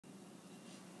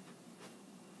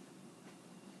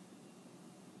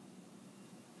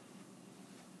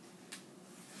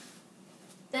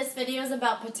This video is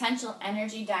about potential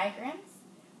energy diagrams.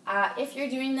 If you're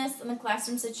doing this in a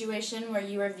classroom situation where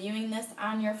you are viewing this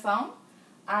on your phone,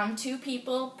 2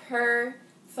 people per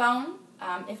phone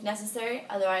if necessary,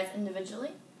 otherwise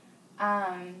individually.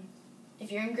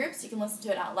 If you're in groups, you can listen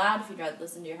to it out loud. If you'd rather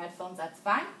listen to your headphones, that's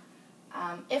fine.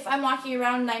 If I'm walking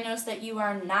around and I notice that you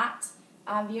are not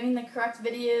viewing the correct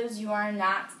videos, you are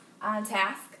not on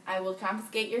task, I will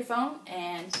confiscate your phone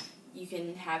and you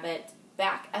can have it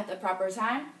back at the proper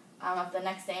time of the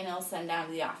next day, and it'll send down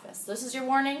to the office. So this is your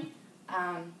warning,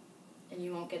 and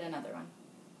you won't get another one.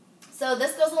 So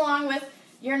this goes along with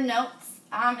your notes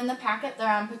in the packet. They're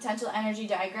on potential energy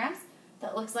diagrams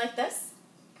that looks like this.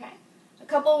 Okay. A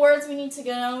couple words we need to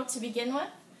know to begin with.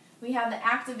 We have the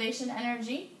activation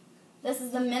energy. This is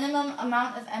the minimum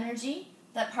amount of energy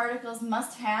that particles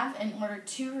must have in order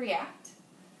to react.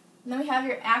 And then we have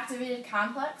your activated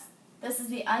complex. This is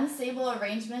the unstable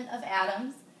arrangement of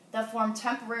atoms that form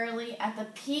temporarily at the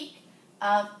peak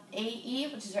of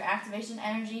AE, which is your activation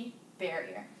energy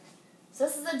barrier. So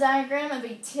this is a diagram of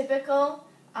a typical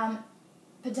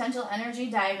potential energy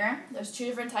diagram. There's 2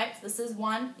 different types. This is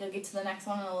one. You'll get to the next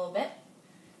one in a little bit.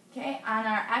 Okay, on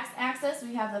our x-axis,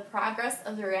 we have the progress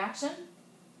of the reaction.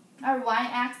 Our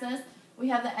y-axis, we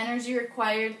have the energy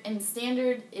required, and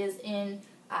standard is in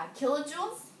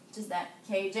kilojoules, which is that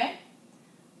kJ.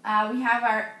 We have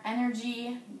our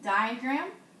energy diagram,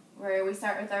 where we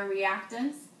start with our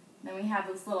reactants. Then we have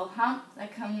this little hump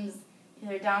that comes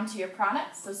either down to your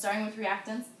products, so starting with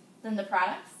reactants, then the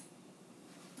products.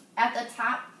 At the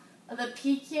top of the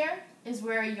peak here is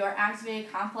where your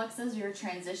activated complex is, your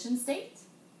transition state.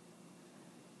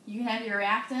 You can have your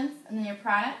reactants and then your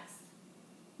products.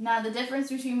 Now the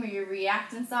difference between where your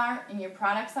reactants are and your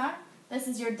products are, this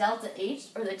is your delta H,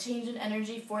 or the change in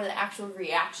energy for the actual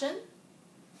reaction.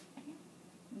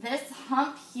 This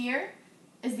hump here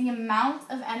is the amount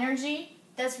of energy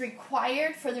that's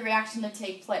required for the reaction to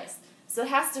take place. So it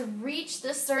has to reach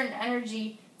this certain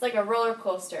energy. It's like a roller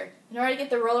coaster. In order to get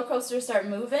the roller coaster to start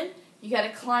moving, you got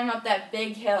to climb up that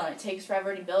big hill, and it takes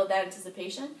forever to build that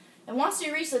anticipation. And once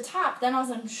you reach the top, then all of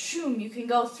a sudden, shoom, you can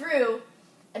go through,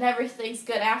 and everything's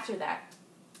good after that.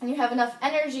 And you have enough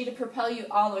energy to propel you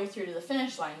all the way through to the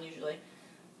finish line, usually.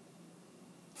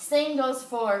 Same goes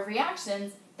for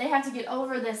reactions. They have to get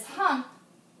over this hump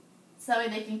so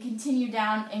they can continue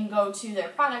down and go to their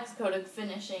products, go to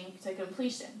finishing, to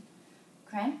completion.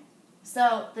 Okay?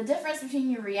 So the difference between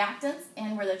your reactants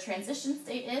and where the transition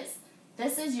state is,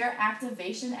 this is your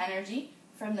activation energy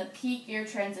from the peak, your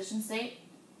transition state,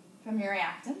 from your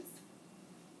reactants.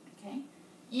 Okay?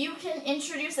 You can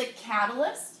introduce a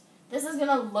catalyst. This is going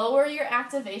to lower your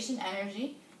activation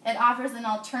energy. It offers an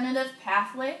alternative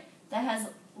pathway that has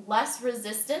less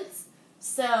resistance,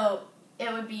 so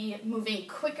it would be moving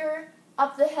quicker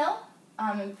up the hill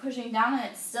and pushing down, and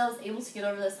it still is able to get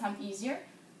over this hump easier.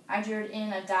 I drew it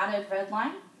in a dotted red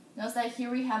line. Notice that here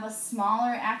we have a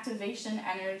smaller activation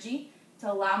energy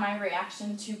to allow my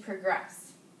reaction to progress.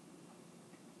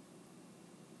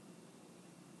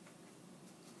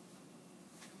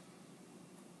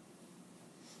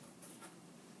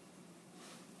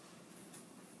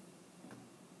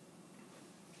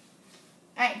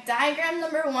 Alright, diagram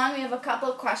number 1, we have a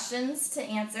couple of questions to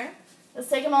answer. Let's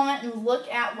take a moment and look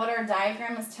at what our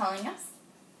diagram is telling us.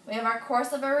 We have our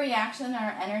course of our reaction,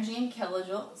 our energy in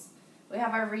kilojoules. We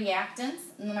have our reactants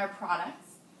and then our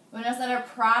products. We notice that our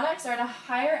products are at a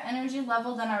higher energy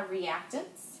level than our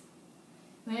reactants.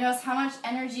 We notice how much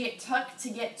energy it took to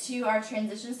get to our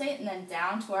transition state and then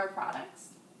down to our products.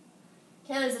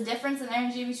 Okay, there's a difference in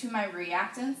energy between my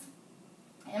reactants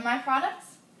and my products.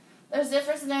 There's a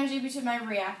difference in energy between my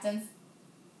reactants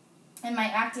and my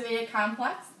activated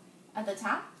complex at the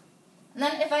top. And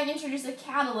then if I introduce a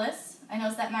catalyst, I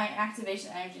notice that my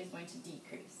activation energy is going to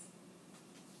decrease.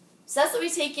 So that's what we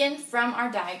take in from our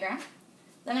diagram.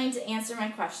 Then I need to answer my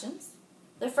questions.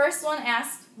 The first one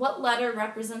asks, what letter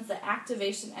represents the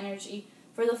activation energy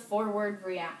for the forward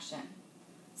reaction?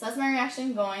 So that's my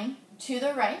reaction going to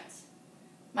the right.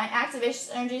 My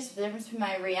activation energy is the difference between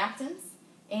my reactants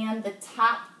and the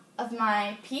top of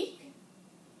my peak.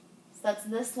 So that's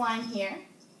this line here.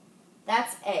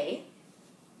 That's A.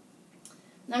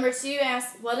 Number 2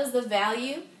 asks, what is the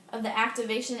value of the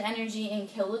activation energy in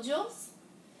kilojoules?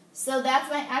 So that's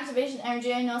my activation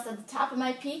energy. I notice at the top of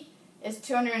my peak is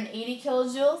 280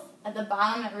 kilojoules. At the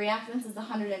bottom at reactants is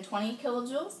 120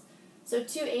 kilojoules. So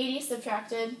 280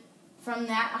 subtracted from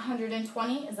that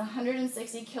 120 is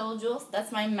 160 kilojoules.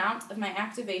 That's my amount of my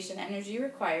activation energy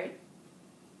required.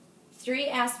 3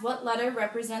 asks what letter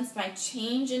represents my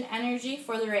change in energy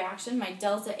for the reaction, my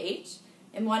delta H,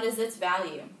 and what is its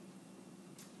value?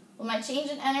 Well, my change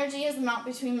in energy is the amount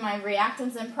between my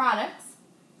reactants and products.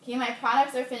 Okay, my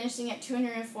products are finishing at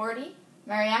 240.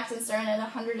 My reactants are at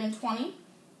 120.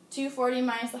 240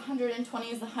 minus 120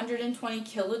 is 120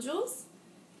 kilojoules.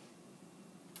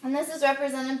 And this is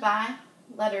represented by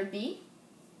letter B.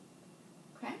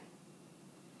 Okay.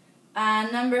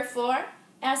 Number 4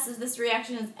 asks if this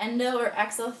reaction is endo or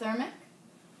exothermic.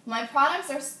 My products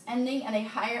are ending at a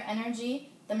higher energy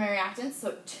than my reactants, so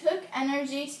it took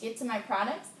energy to get to my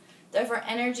products. Therefore,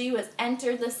 energy was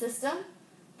entered the system.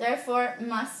 Therefore,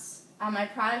 my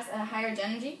products at a higher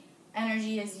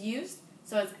energy is used,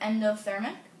 so it's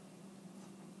endothermic.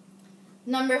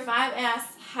 Number 5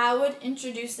 asks, how would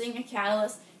introducing a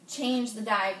catalyst change the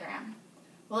diagram?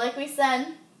 Well, like we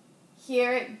said,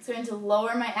 here it's going to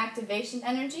lower my activation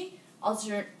energy,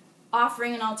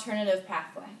 offering an alternative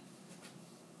pathway.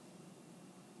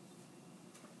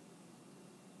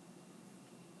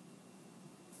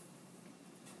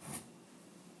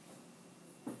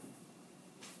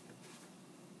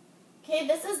 Okay,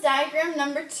 this is diagram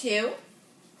number 2.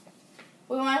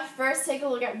 We want to first take a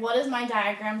look at what is my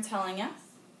diagram telling us.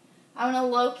 I want to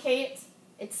locate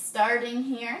its starting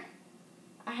here.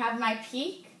 I have my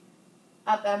peak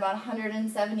up at about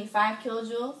 175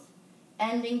 kilojoules,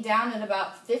 ending down at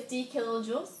about 50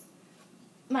 kilojoules.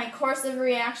 My course of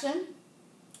reaction,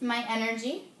 my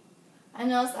energy. I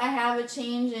notice I have a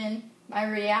change in my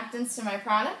reactants to my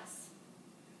products,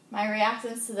 my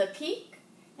reactants to the peak,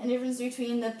 and difference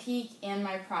between the peak and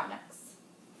my products.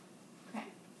 Okay.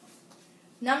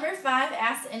 Number 5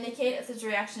 asks to indicate if this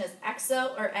reaction is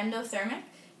exo or endothermic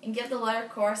and get the letter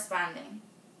corresponding.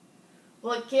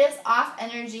 Well, it gives off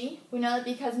energy. We know that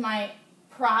because my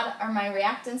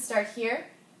reactants start here.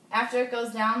 After it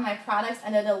goes down, my products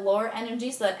end at a lower energy,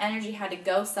 so that energy had to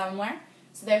go somewhere.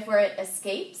 So therefore, it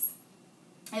escapes.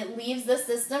 It leaves the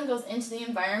system, goes into the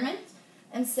environment.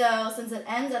 And so, since it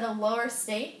ends at a lower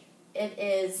state, it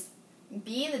is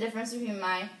B, the difference between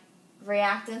my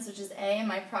reactants, which is A, and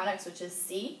my products, which is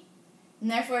C.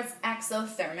 And therefore, it's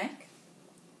exothermic.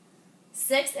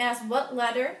 6 asks, what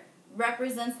letter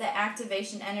represents the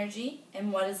activation energy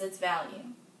and what is its value?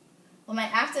 Well, my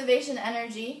activation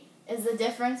energy is the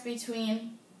difference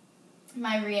between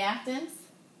my reactants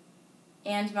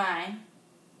and my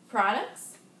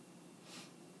products,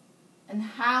 and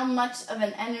how much of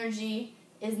an energy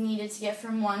is needed to get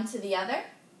from one to the other.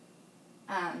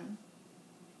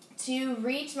 To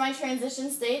reach my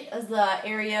transition state is the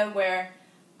area where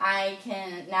I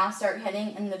can now start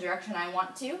heading in the direction I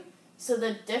want to. So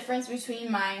the difference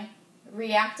between my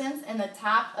reactants and the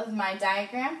top of my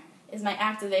diagram is my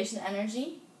activation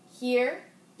energy, here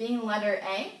being letter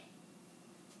A.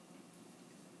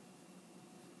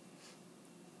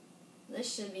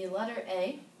 This should be letter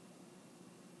A.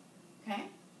 Okay.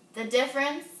 The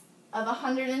difference of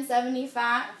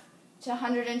 175 to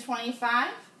 125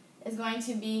 is going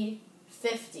to be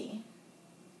 50.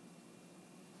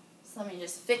 So let me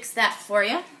just fix that for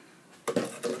you.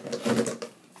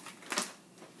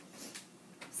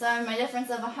 So I have my difference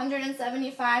of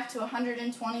 175 to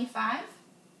 125.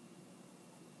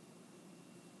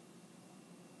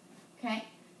 Okay,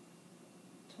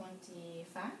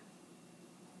 25.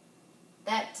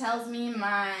 That tells me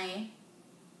my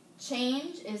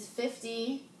change is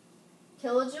 50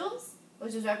 kilojoules,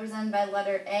 which is represented by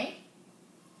letter A.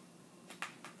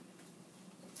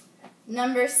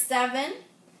 Number 7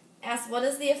 asks, what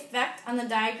is the effect on the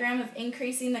diagram of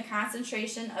increasing the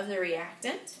concentration of the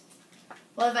reactant?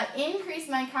 Well, if I increase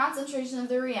my concentration of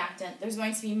the reactant, there's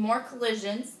going to be more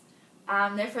collisions.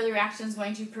 Therefore, the reaction is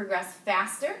going to progress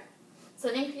faster. So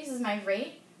it increases my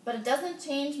rate, but it doesn't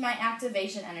change my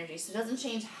activation energy. So it doesn't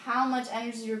change how much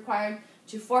energy is required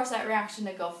to force that reaction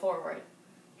to go forward.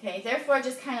 Okay, therefore, it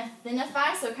just kind of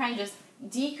thinnifies, so it kind of just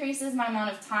decreases my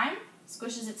amount of time,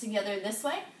 squishes it together this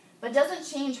way, but doesn't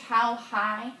change how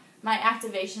high my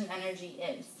activation energy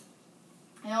is.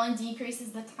 It only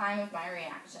decreases the time of my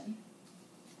reaction.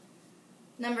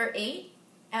 Number 8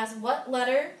 asks, what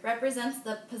letter represents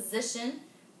the position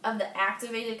of the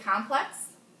activated complex?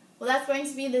 Well, that's going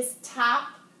to be this top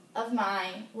of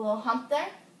my little hump there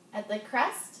at the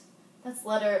crest. That's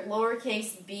letter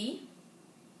lowercase b.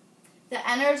 The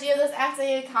energy of this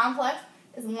activated complex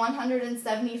is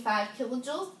 175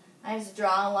 kilojoules. I just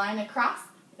draw a line across,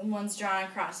 and one's drawn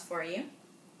across for you.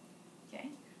 Okay.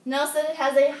 Notice that it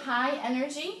has a high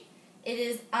energy. It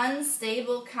is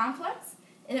unstable complex,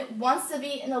 and it wants to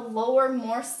be in a lower,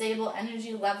 more stable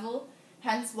energy level,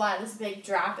 hence why this big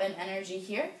drop in energy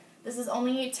here. This is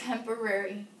only a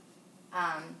temporary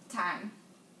time.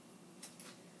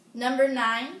 Number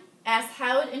 9 asks,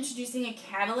 how would introducing a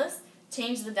catalyst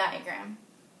change the diagram?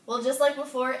 Well, just like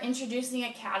before, introducing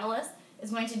a catalyst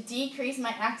is going to decrease my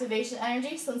activation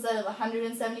energy, so instead of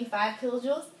 175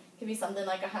 kilojoules, it could be something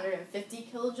like 150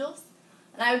 kilojoules.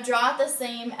 And I would draw it the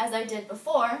same as I did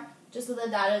before, just with a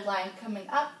dotted line coming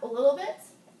up a little bit,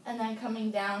 and then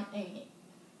coming down and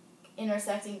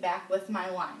intersecting back with my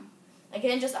line.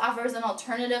 Again, it just offers an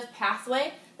alternative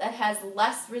pathway that has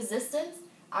less resistance.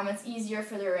 It's easier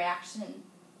for the reaction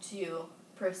to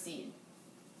proceed.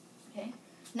 Okay.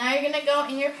 Now you're going to go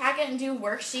in your packet and do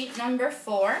worksheet number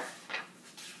 4.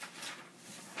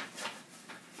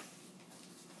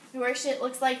 The worksheet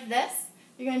looks like this.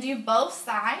 You're going to do both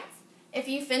sides. If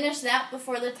you finish that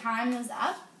before the time is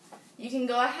up, you can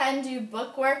go ahead and do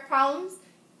bookwork problems,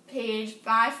 page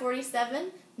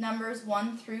 547, numbers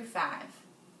 1 through 5.